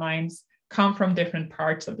molecular lines come from different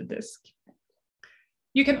parts of the disk.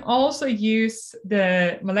 You can also use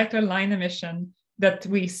the molecular line emission that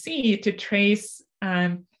we see to trace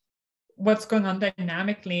what's going on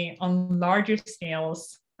dynamically on larger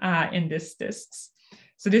scales in these disks.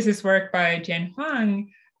 So this is work by Jian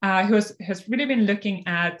Huang, who has really been looking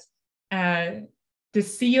at the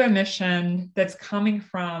CO emission that's coming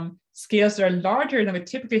from scales that are larger than we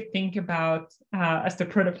typically think about as the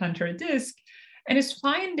protoplanetary disk, and is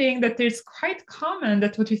finding that it's quite common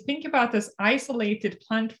that what you think about as isolated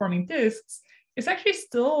planet-forming disks is actually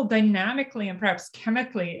still dynamically and perhaps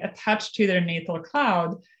chemically attached to their natal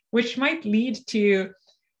cloud, which might lead to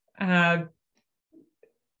the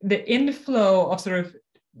inflow of sort of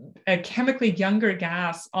a chemically younger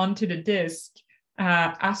gas onto the disk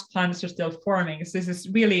as planets are still forming. So this is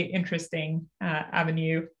really interesting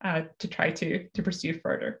avenue to try to pursue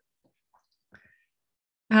further.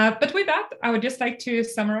 But with that, I would just like to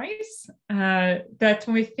summarize that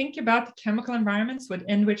when we think about the chemical environments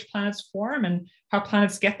within which planets form and how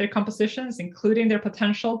planets get their compositions, including their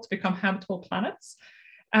potential to become habitable planets,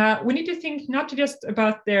 we need to think not just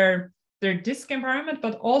about their disk environment,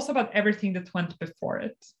 but also about everything that went before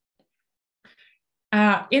it.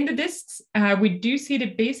 In the disks, we do see the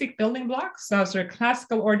basic building blocks, so sort of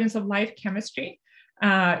classical origins of life chemistry.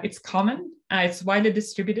 It's common, it's widely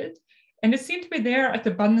distributed, and it seems to be there at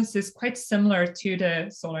abundances quite similar to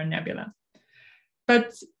the solar nebula.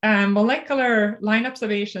 But molecular line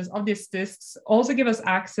observations of these disks also give us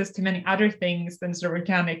access to many other things than sort of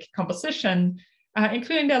organic composition,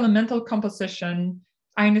 including the elemental composition,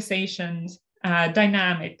 ionizations,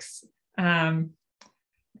 dynamics,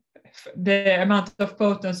 the amount of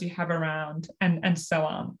photons you have around, and so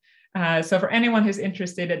on. So for anyone who's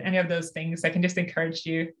interested in any of those things, I can just encourage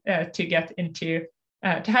you to get into,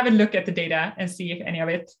 to have a look at the data and see if any of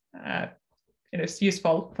it is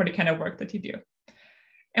useful for the kind of work that you do.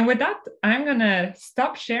 And with that, I'm gonna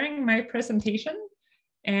stop sharing my presentation,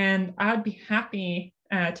 and I'd be happy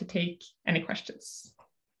to take any questions.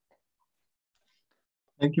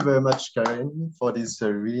 Thank you very much, Karin, for this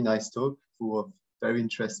really nice talk full of very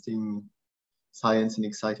interesting science and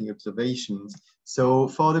exciting observations. So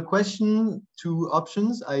for the question, two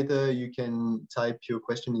options: either you can type your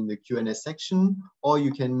question in the Q&A section, or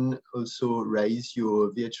you can also raise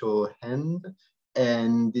your virtual hand.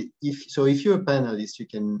 And if you're a panelist, you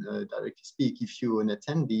can directly speak. If you're an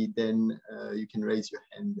attendee, then you can raise your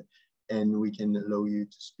hand and we can allow you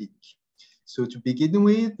to speak. So to begin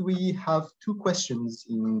with, we have two questions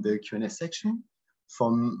in the Q&A section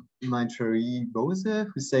from Maitreyi Bose,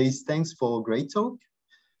 who says, thanks for a great talk.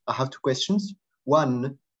 I have two questions.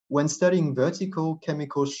 One, when studying vertical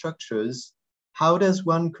chemical structures, how does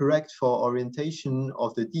one correct for orientation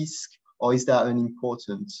of the disk, or is that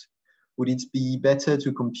unimportant? Would it be better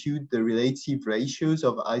to compute the relative ratios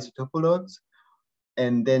of isotopologues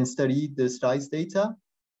and then study the slice data?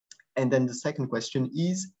 And then the second question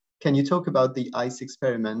is, can you talk about the ice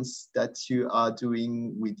experiments that you are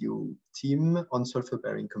doing with your team on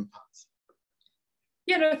sulfur-bearing compounds?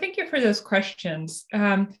 Yeah, no, thank you for those questions.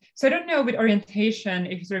 So I don't know with orientation,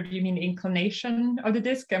 if you mean inclination of the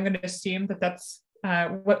disk. I'm going to assume that that's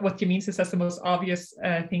what you mean, since that's the most obvious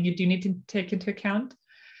thing you do need to take into account.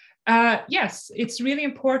 Yes, it's really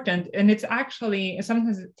important. And it's actually,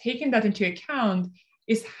 sometimes taking that into account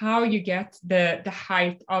is how you get the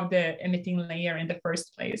height of the emitting layer in the first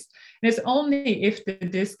place. And it's only if the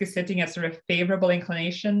disk is sitting at sort of favorable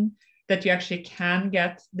inclination that you actually can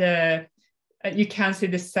get you can see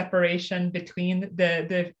the separation between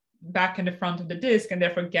the back and the front of the disk, and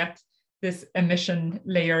therefore get this emission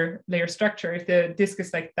layer structure. If the disk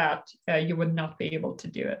is like that, you would not be able to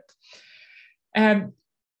do it.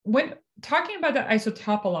 When talking about the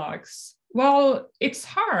isotopologues, well, it's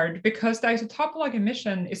hard because the isotopolog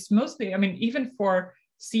emission is mostly, I mean, even for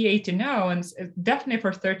C18O and definitely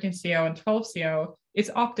for 13CO and 12CO,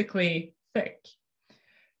 it's optically thick.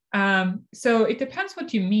 So it depends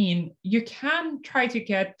what you mean. You can try to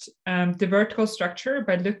get the vertical structure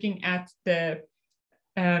by looking at the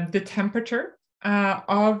temperature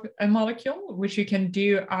of a molecule, which you can do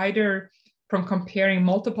either from comparing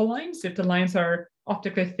multiple lines, if the lines are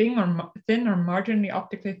optically thin or marginally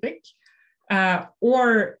optically thick,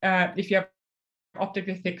 or if you have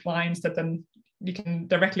optically thick lines that then you can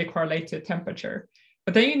directly correlate to temperature.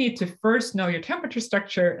 But then you need to first know your temperature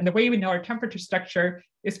structure. And the way we know our temperature structure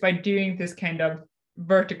is by doing this kind of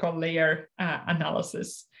vertical layer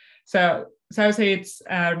analysis. So I would say it's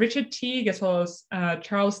Richard Teague as well as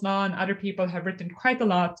Charles Law and other people have written quite a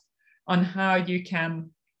lot on how you can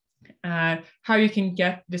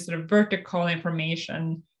get this sort of vertical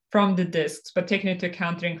information from the disks, but taking into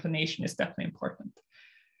account their inclination is definitely important.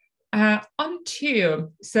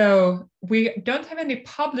 So we don't have any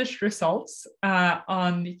published results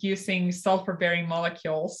on using sulfur-bearing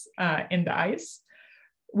molecules in the ice.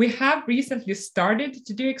 We have recently started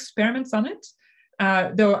to do experiments on it,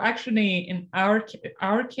 though actually in our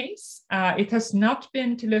case, it has not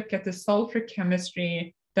been to look at the sulfur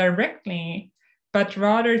chemistry directly, but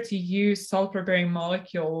rather to use sulfur-bearing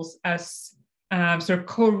molecules as sort of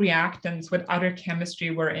co-reactants with other chemistry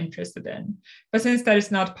we're interested in. But since that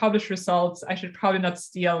is not published results, I should probably not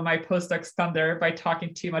steal my postdoc's thunder by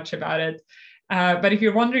talking too much about it. But if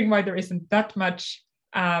you're wondering why there isn't that much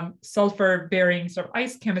sulfur-bearing sort of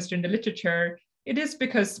ice chemistry in the literature, it is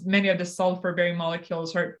because many of the sulfur-bearing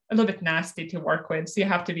molecules are a little bit nasty to work with. So you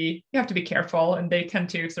have to be careful, and they tend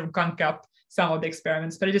to sort of gunk up some of the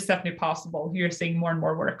experiments, but it is definitely possible. You're seeing more and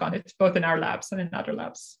more work on it, both in our labs and in other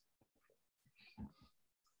labs.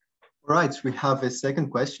 All right, we have a second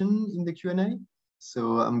question in the Q&A.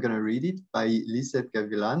 So I'm going to read it by Lisette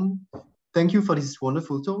Gavilan. Thank you for this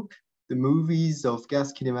wonderful talk. The movies of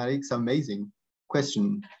gas kinematics are amazing.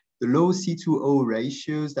 Question: the low C2O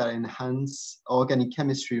ratios that enhance organic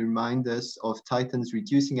chemistry remind us of Titan's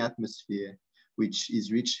reducing atmosphere, which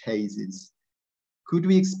is rich hazes. Could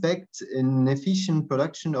we expect an efficient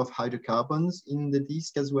production of hydrocarbons in the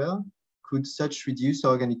disk as well? Could such reduced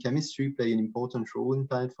organic chemistry play an important role in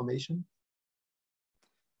planet formation?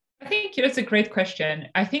 I think that's a great question.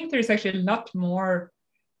 I think there's actually a lot more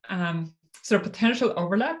sort of potential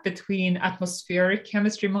overlap between atmospheric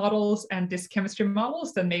chemistry models and disk chemistry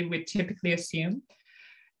models than maybe we typically assume.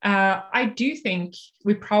 I do think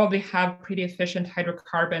we probably have pretty efficient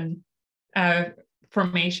hydrocarbon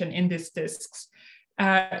formation in these disks.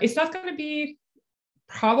 It's not going to be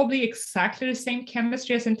probably exactly the same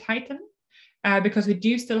chemistry as in Titan, because we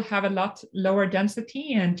do still have a lot lower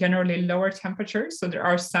density and generally lower temperatures. So there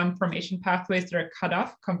are some formation pathways that are cut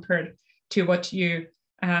off compared to what you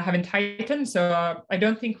have in Titan. So I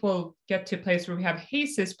don't think we'll get to a place where we have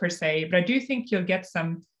hazes per se, but I do think you'll get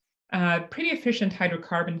some pretty efficient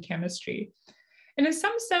hydrocarbon chemistry. And in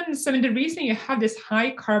some sense, I mean, the reason you have this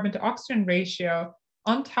high carbon to oxygen ratio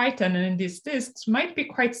on Titan and in these disks might be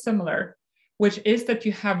quite similar, which is that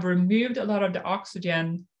you have removed a lot of the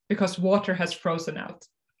oxygen because water has frozen out.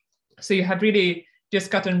 So you have really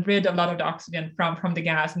just gotten rid of a lot of the oxygen from the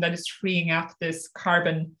gas, and that is freeing up this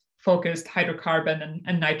carbon-focused hydrocarbon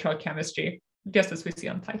and nitrile chemistry, just as we see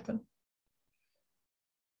on Titan.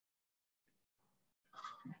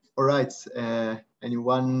 All right,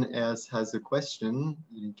 anyone else has a question,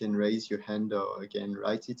 you can raise your hand or again,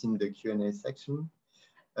 write it in the Q&A section.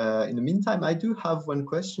 In the meantime, I do have one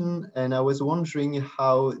question, and I was wondering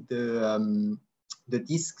how the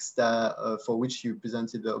disks that, for which you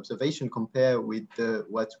presented the observation compare with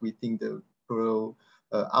what we think the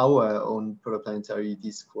our own protoplanetary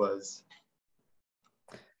disk was.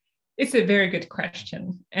 It's a very good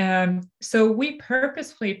question. So we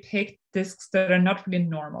purposefully picked disks that are not really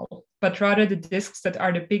normal, but rather the disks that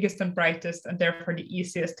are the biggest and brightest and therefore the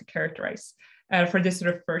easiest to characterize for this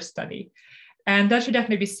sort of first study. And that should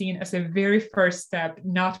definitely be seen as a very first step,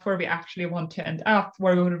 not where we actually want to end up.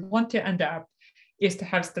 Where we would want to end up is to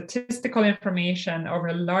have statistical information over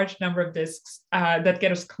a large number of disks that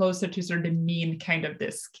get us closer to sort of the mean kind of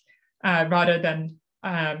disk, rather than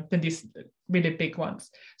these really big ones.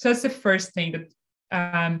 So that's the first thing, that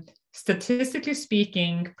statistically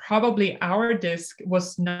speaking, probably our disk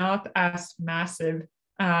was not as massive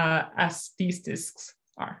as these disks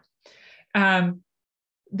are.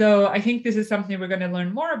 Though I think this is something we're going to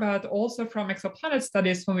learn more about also from exoplanet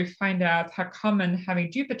studies when we find out how common having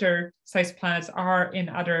Jupiter-sized planets are in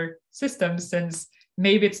other systems, since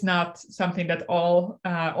maybe it's not something that all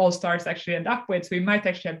stars actually end up with. So we might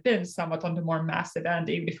actually have been somewhat on the more massive end,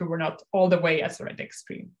 even if we were not all the way at the right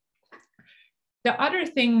extreme. The other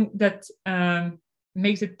thing that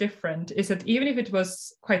makes it different is that even if it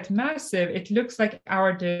was quite massive, it looks like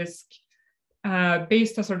our disk,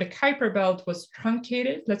 based on sort of the Kuiper belt, was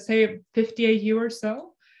truncated, let's say 50 AU or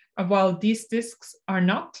so, while these disks are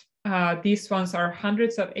not. These ones are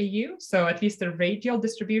hundreds of AU, so at least the radial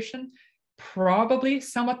distribution probably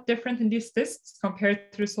somewhat different in these disks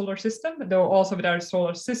compared to the solar system, though also with our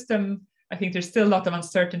solar system, I think there's still a lot of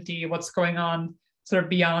uncertainty what's going on sort of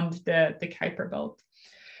beyond the Kuiper belt.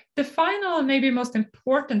 The final and maybe most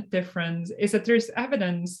important difference is that there's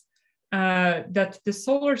evidence that the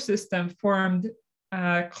solar system formed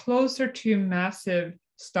closer to massive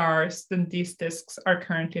stars than these disks are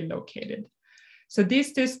currently located. So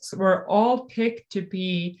these disks were all picked to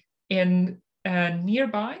be in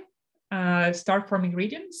nearby star-forming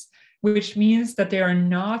regions, which means that they are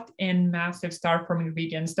not in massive star-forming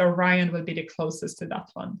regions. The Orion will be the closest to that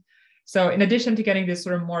one. So in addition to getting this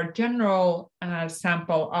sort of more general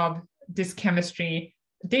sample of disk chemistry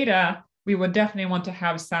data, we would definitely want to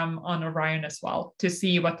have some on Orion as well to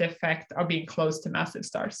see what the effect of being close to massive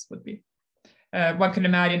stars would be. One can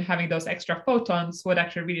imagine having those extra photons would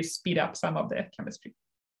actually really speed up some of the chemistry.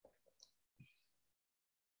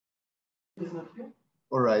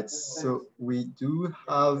 All right, so we do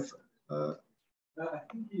have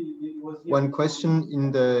one question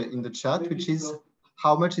in the chat, which is,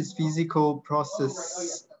 how much is physical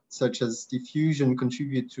process such as diffusion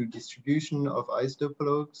contribute to distribution of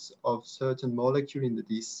isotopologues of certain molecule in the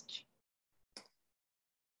disk?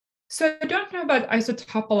 So I don't know about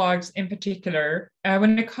isotopologues in particular.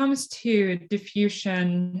 When it comes to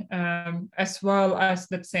diffusion, as well as,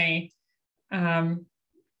 let's say,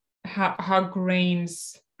 how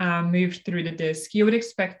grains move through the disk, you would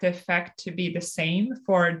expect the effect to be the same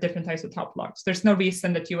for different isotopologues. There's no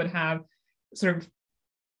reason that you would have sort of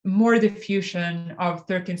more diffusion of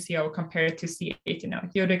 13CO compared to C18.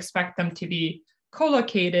 You would expect them to be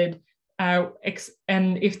co-located,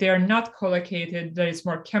 and if they are not co-located, there is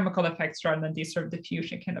more chemical effects rather than these sort of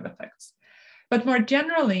diffusion kind of effects. But more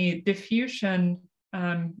generally, diffusion,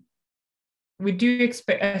 we do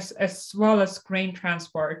expect, as well as grain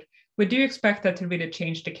transport, we do expect that to really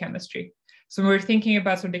change the chemistry. So when we're thinking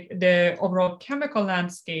about sort of the overall chemical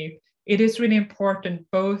landscape, it is really important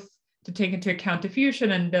both to take into account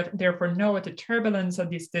diffusion and therefore know what the turbulence of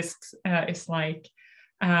these disks is like,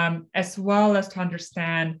 as well as to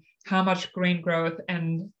understand how much grain growth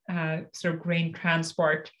and sort of grain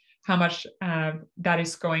transport, how much that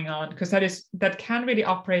is going on, because that can really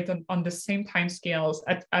operate on the same time scales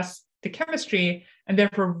as the chemistry, and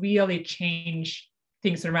therefore really change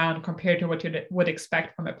things around compared to what you would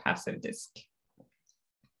expect from a passive disk.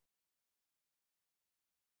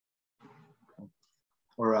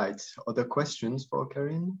 All right, other questions for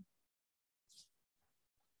Karin?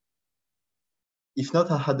 If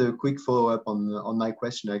not, I had a quick follow-up on my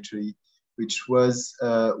question actually, which was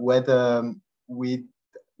whether we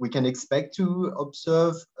can expect to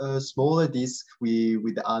observe a smaller disk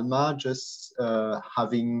with ALMA just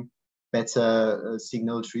having better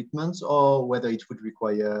signal treatments, or whether it would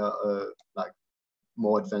require like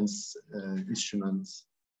more advanced instruments.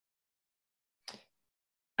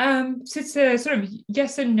 So it's a sort of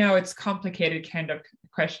yes and no, it's complicated kind of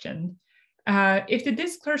question. If the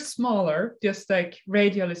disks are smaller, just like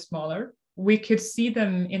radially smaller, we could see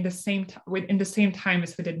them in the same time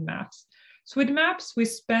as we did maps. So with maps, we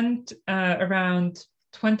spent around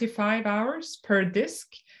 25 hours per disk,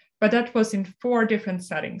 but that was in 4 different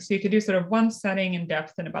settings. So you could do sort of one setting in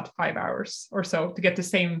depth in about 5 hours or so to get the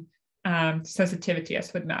same sensitivity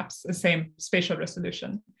as with maps, the same spatial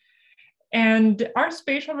resolution. And our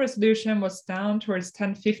spatial resolution was down towards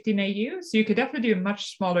 1015 AU. So you could definitely do a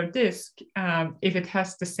much smaller disk if it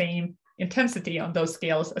has the same intensity on those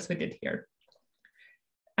scales as we did here.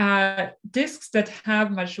 Disks that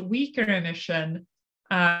have much weaker emission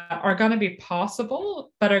are going to be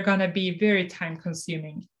possible, but are going to be very time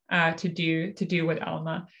consuming to do with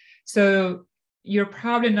ALMA. So you're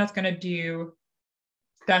probably not going to do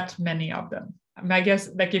that many of them. I guess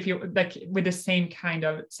like if you like with the same kind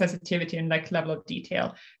of sensitivity and like level of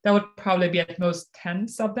detail, that would probably be at most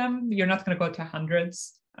tens of them. You're not going to go to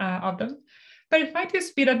hundreds of them. But it might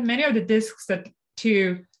just be that many of the disks that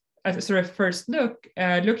to a sort of first look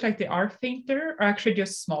like they are fainter are actually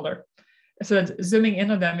just smaller. So that zooming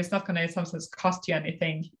in on them is not going to in some sense cost you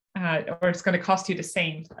anything, or it's going to cost you the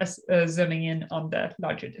same as zooming in on the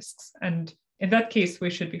larger disks. And in that case, we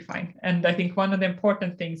should be fine. And I think one of the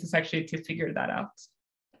important things is actually to figure that out.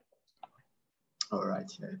 All right,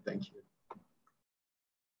 yeah, thank you.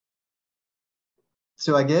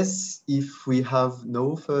 So I guess if we have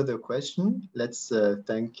no further question, let's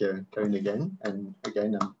thank Karin again. And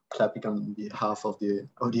again, I'm clapping on behalf of the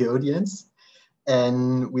audience.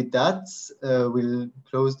 And with that, we'll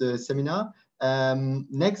close the seminar.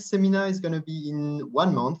 Next seminar is going to be in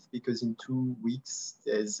 1 month, because in 2 weeks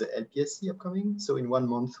there's LPSC upcoming. So in 1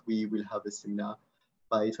 month, we will have a seminar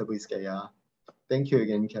by Fabrice Gaillard. Thank you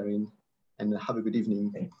again, Karin, and have a good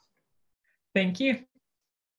evening. Thank you.